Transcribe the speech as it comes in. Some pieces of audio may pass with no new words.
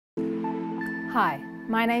Hi,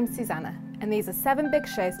 my name's Susanna, and these are 7 big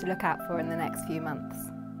shows to look out for in the next few months.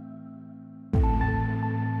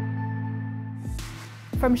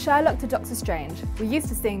 From Sherlock to Doctor Strange, we're used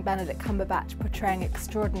to seeing Benedict Cumberbatch portraying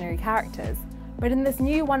extraordinary characters, but in this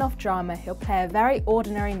new one-off drama he'll play a very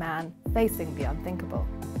ordinary man facing the unthinkable.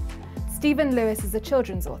 Stephen Lewis is a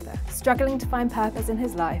children's author, struggling to find purpose in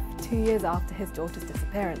his life 2 years after his daughter's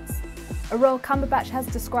disappearance. A role Cumberbatch has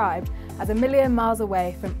described as a million miles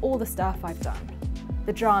away from all the stuff I've done.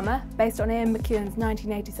 The drama, based on Ian McEwan's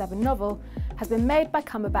 1987 novel, has been made by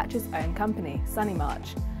Cumberbatch's own company, Sunny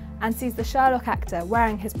March, and sees the Sherlock actor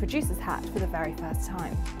wearing his producer's hat for the very first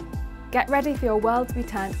time. Get ready for your world to be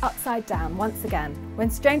turned upside down once again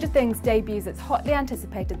when Stranger Things debuts its hotly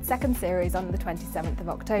anticipated second series on the 27th of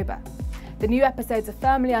October. The new episodes are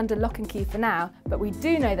firmly under lock and key for now, but we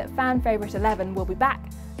do know that fan favourite 11 will be back,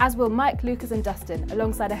 as will Mike, Lucas and Dustin,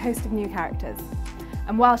 alongside a host of new characters.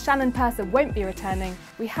 And while Shannon Purser won't be returning,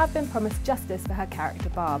 we have been promised justice for her character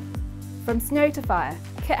Barb. From snow to fire,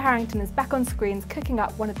 Kit Harington is back on screens cooking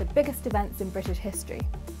up one of the biggest events in British history.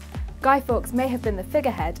 Guy Fawkes may have been the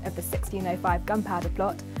figurehead of the 1605 Gunpowder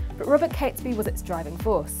plot, but Robert Catesby was its driving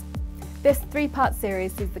force. This 3-part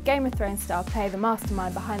series sees the Game of Thrones star play the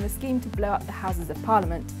mastermind behind the scheme to blow up the Houses of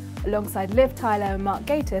Parliament, alongside Liv Tyler and Mark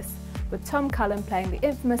Gatiss, with Tom Cullen playing the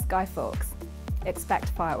infamous Guy Fawkes. Expect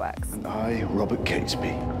fireworks. And I, Robert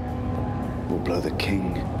Catesby, will blow the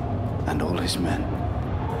king and all his men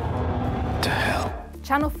to hell.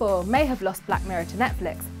 Channel 4 may have lost Black Mirror to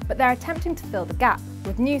Netflix, but they're attempting to fill the gap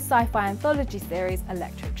with new sci-fi anthology series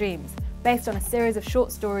Electric Dreams, based on a series of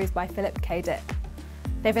short stories by Philip K. Dick.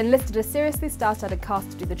 They've enlisted a seriously star-studded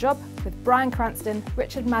cast to do the job, with Bryan Cranston,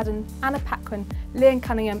 Richard Madden, Anna Paquin, Liam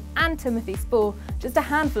Cunningham and Timothy Spall, just a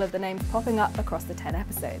handful of the names popping up across the 10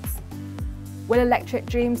 episodes. Will Electric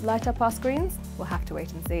Dreams light up our screens? We'll have to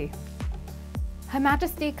wait and see. Her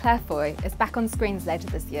Majesty Claire Foy is back on screens later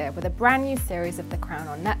this year with a brand new series of The Crown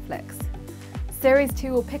on Netflix. Series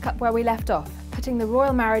 2 will pick up where we left off, putting the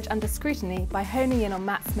royal marriage under scrutiny by honing in on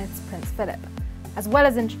Matt Smith's Prince Philip, as well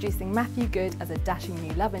as introducing Matthew Good as a dashing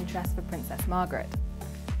new love interest for Princess Margaret.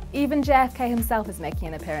 Even JFK himself is making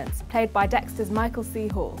an appearance, played by Dexter's Michael C.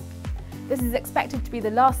 Hall. This is expected to be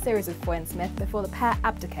the last series with Foy and Smith before the pair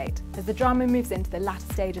abdicate, as the drama moves into the latter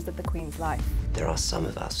stages of the Queen's life. There are some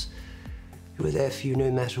of us who are there for you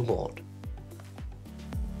no matter what.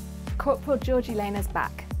 Corporal Georgie Laner's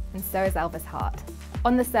back, and so is Elvis Hart.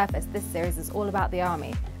 On the surface, this series is all about the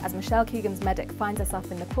army, as Michelle Keegan's medic finds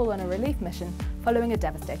herself in Nepal on a relief mission following a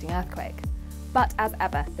devastating earthquake. But as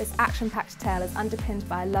ever, this action-packed tale is underpinned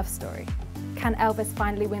by a love story. Can Elvis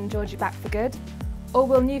finally win Georgie back for good? Or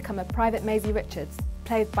will newcomer Private Maisie Richards,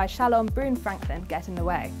 played by Shalom Brune Franklin, get in the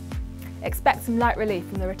way? Expect some light relief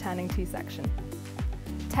from the returning 2 section.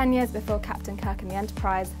 10 years before Captain Kirk and the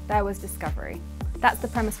Enterprise, there was Discovery. That's the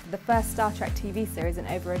premise for the first Star Trek TV series in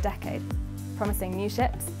over a decade, promising new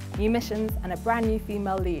ships, new missions and a brand new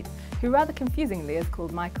female lead, who rather confusingly is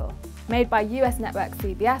called Michael. Made by US network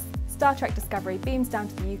CBS, Star Trek Discovery beams down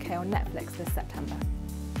to the UK on Netflix this September.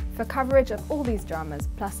 For coverage of all these dramas,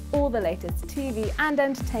 plus all the latest TV and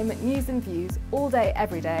entertainment news and views all day,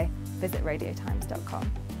 every day, visit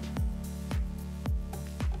radiotimes.com.